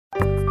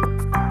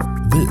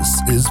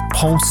This is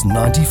Pulse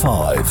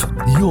 95.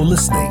 You're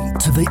listening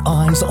to the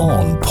Eyes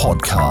On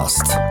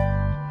podcast.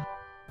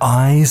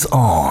 Eyes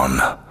On.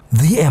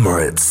 The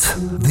Emirates.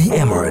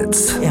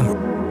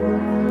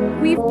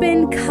 We've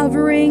been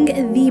covering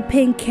the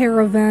Pink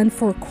Caravan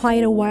for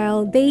quite a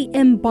while. They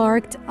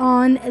embarked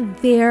on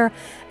their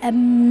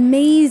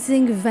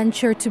amazing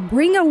venture to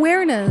bring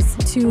awareness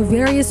to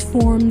various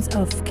forms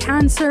of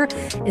cancer,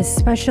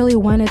 especially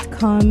when it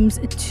comes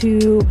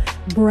to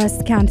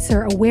breast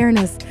cancer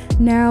awareness.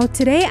 Now,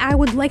 today I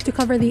would like to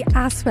cover the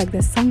aspect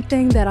that's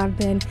something that I've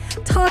been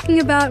talking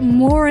about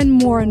more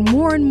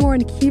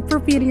and keep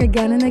repeating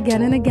again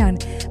and again.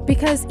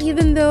 Because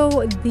even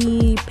though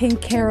the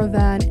Pink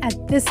Caravan at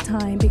this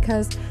time,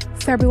 because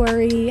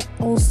February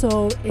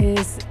also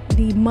is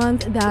the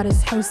month that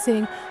is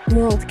hosting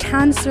World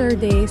Cancer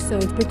Day, so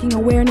it's bringing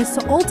awareness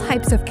to all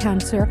types of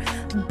cancer,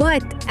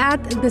 but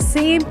at the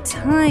same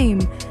time,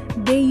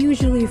 they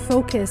usually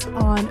focus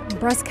on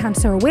breast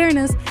cancer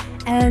awareness,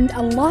 and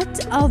a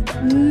lot of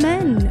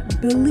men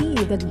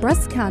believe that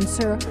breast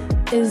cancer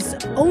is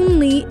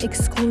only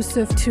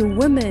exclusive to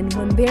women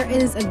when there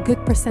is a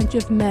good percentage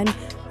of men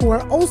who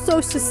are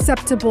also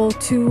susceptible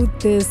to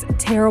this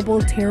terrible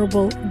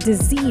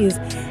disease.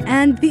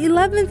 And the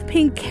 11th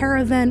Pink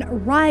Caravan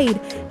ride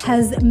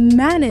has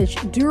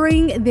managed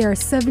during their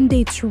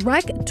 7-day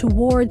trek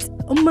towards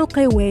Al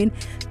Qawain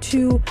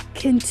to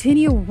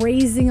continue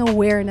raising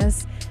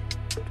awareness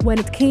when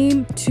it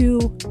came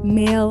to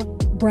male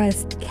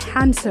breast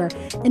cancer.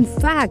 In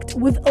fact,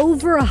 with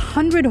over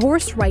 100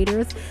 horse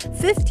riders,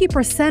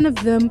 50% of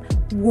them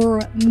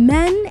were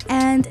men,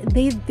 and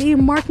they're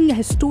marking a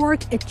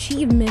historic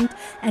achievement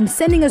and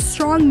sending a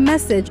strong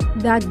message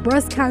that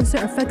breast cancer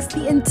affects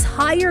the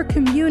entire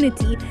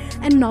community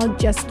and not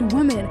just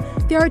women.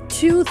 There are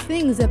two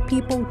things that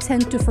people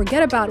tend to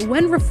forget about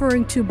when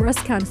referring to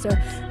breast cancer,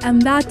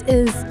 and that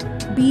is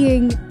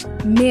being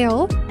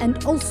male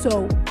and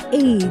also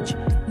age.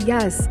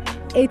 Yes,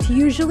 it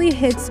usually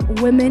hits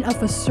women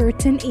of a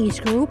certain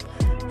age group.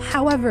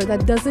 However,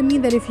 that doesn't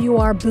mean that if you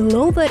are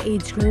below that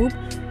age group,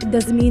 it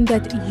doesn't mean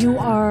that you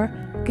are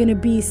going to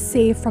be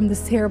safe from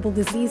this terrible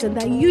disease, and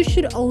that you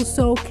should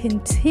also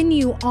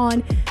continue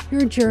on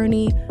your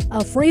journey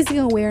of raising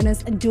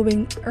awareness and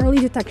doing early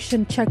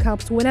detection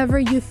checkups whenever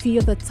you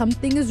feel that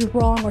something is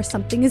wrong or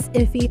something is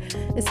iffy,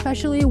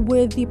 especially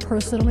with the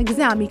personal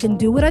exam. You can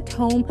do it at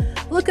home.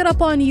 Look it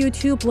up on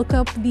YouTube, look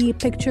up the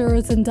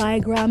pictures and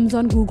diagrams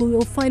on Google.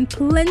 You'll find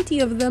plenty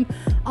of them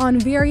on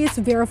various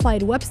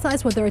verified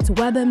websites, whether it's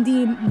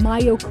WebMD,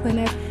 Mayo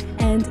Clinic,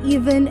 and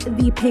even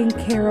the Pink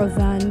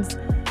Caravan's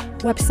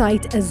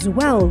website as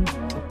well.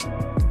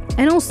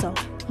 And also,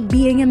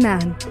 being a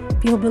man,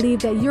 people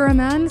believe that you're a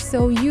man,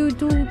 so you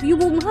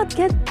will not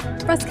get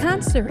breast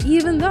cancer,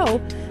 even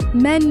though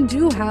men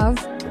do have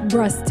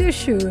breast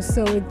tissue.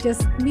 So it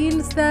just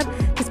means that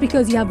just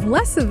because you have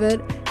less of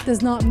it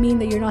does not mean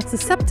that you're not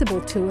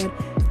susceptible to it.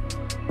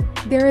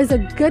 There is a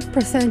good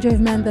percentage of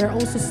men that are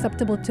also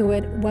susceptible to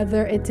it,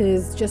 whether it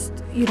is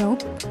just,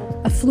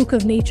 a fluke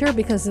of nature,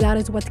 because that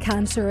is what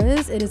cancer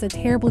is. It is a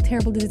terrible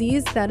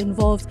disease that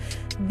involves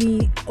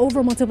the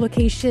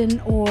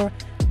overmultiplication or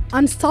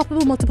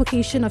unstoppable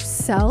multiplication of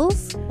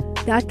cells.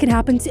 That can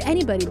happen to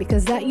anybody,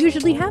 because that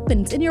usually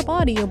happens in your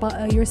body.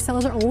 Your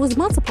cells are always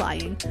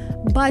multiplying,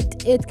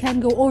 but it can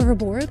go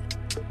overboard,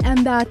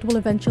 and that will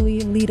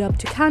eventually lead up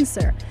to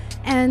cancer.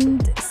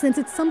 And since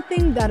it's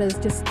something that is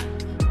just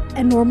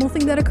a normal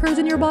thing that occurs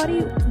in your body,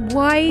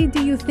 why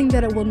do you think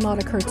that it will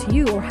not occur to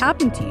you or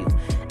happen to you?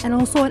 And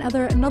also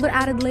another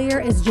added layer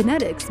is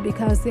genetics,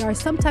 because there are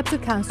some types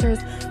of cancers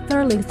that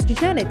are linked to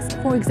genetics.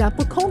 For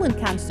example, colon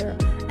cancer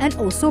and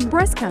also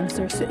breast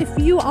cancer. So if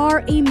you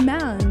are a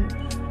man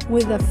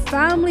with a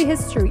family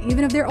history,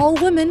 even if they're all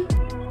women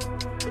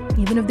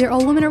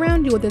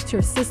around you, whether it's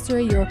your sister,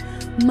 your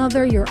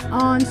mother, your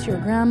aunt, your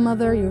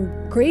grandmother, your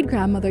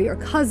great-grandmother, your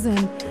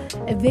cousin,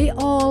 if they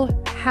all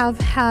have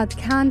had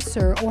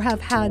cancer or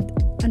have had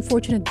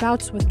unfortunate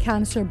bouts with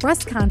cancer,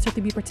 breast cancer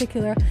to be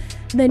particular,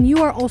 then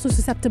you are also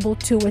susceptible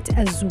to it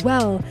as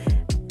well.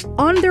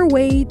 On their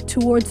way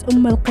towards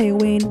Al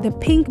Qawain, the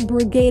Pink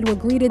Brigade were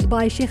greeted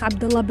by Sheikh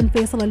Abdullah bin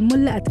Faisal Al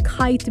Mullah at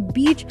Kite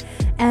Beach,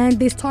 and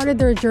they started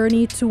their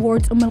journey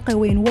towards Al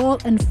Qawain Wall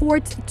and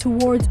Fort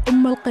towards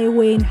Al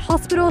Qawain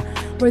Hospital,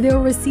 where they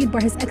were received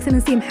by His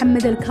Excellency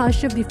Mohammed Al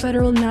Kashif, the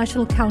Federal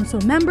National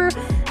Council member,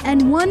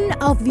 and one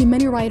of the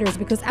many riders,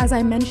 because as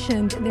I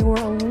mentioned, there were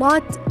a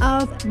lot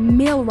of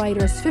male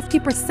riders.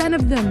 50%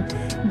 of them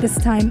this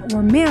time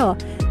were male.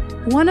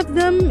 One of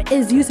them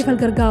is Yusuf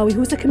Al-Gargawi,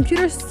 who's a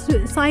computer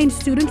science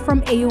student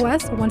from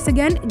AUS. Once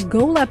again,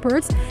 go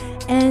Leopards.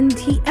 And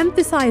he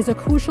emphasized a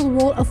crucial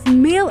role of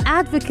male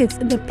advocates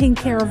in the Pink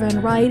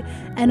Caravan ride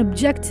and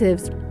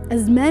objectives.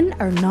 as men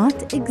are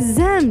not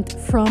exempt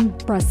from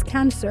breast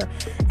cancer.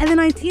 And the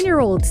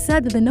 19-year-old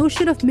said that the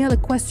notion of male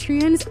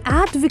equestrians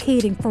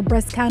advocating for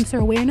breast cancer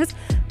awareness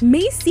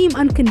may seem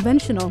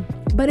unconventional,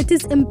 but it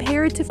is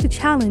imperative to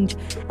challenge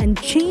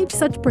and change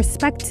such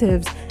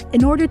perspectives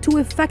in order to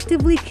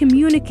effectively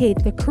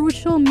communicate the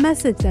crucial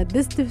message that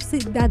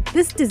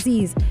this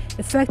disease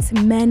affects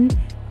men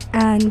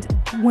and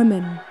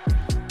women.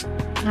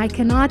 I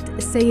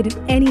cannot say it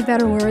in any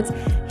better words.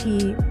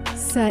 He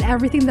said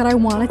everything that I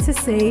wanted to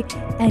say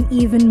and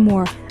even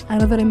more.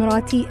 Another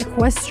Emirati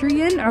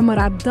equestrian, Umar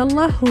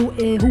Abdullah, who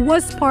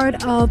was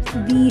part of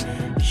the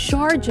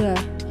Sharjah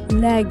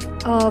leg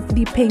of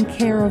the Pink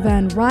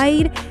Caravan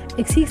ride,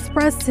 he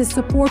expressed his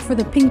support for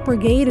the Pink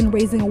Brigade in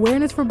raising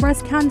awareness for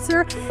breast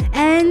cancer,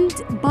 and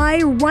by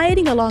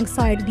riding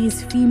alongside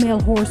these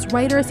female horse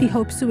riders, he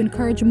hopes to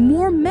encourage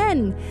more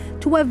men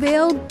to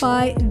avail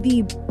by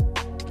the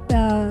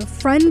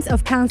Friends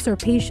of Cancer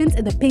Patients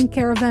and the Pink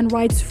Caravan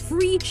rides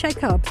free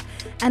checkups,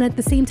 and at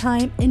the same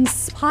time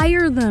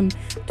inspire them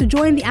to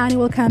join the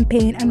annual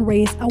campaign and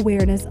raise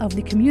awareness of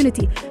the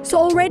community. So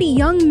already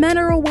young men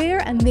are aware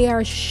and they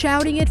are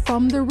shouting it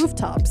from the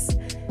rooftops.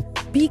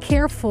 Be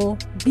careful,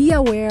 be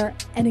aware,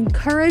 and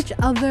encourage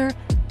other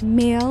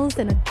males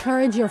and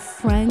encourage your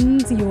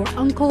friends, your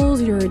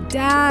uncles, your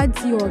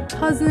dads, your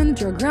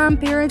cousins, your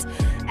grandparents,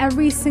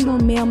 every single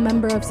male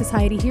member of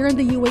society here in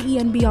the UAE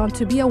and beyond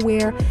to be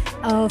aware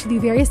of the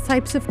various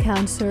types of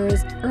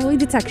cancers, early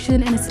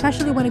detection, and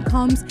especially when it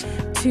comes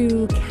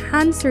to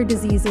cancer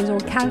diseases or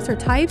cancer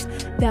types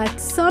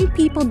that some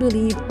people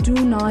believe do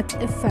not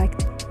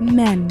affect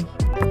men.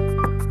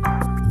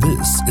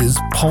 This is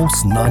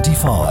Pulse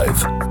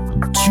 95.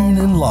 Tune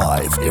in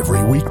live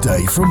every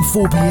weekday from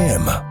 4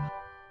 p.m.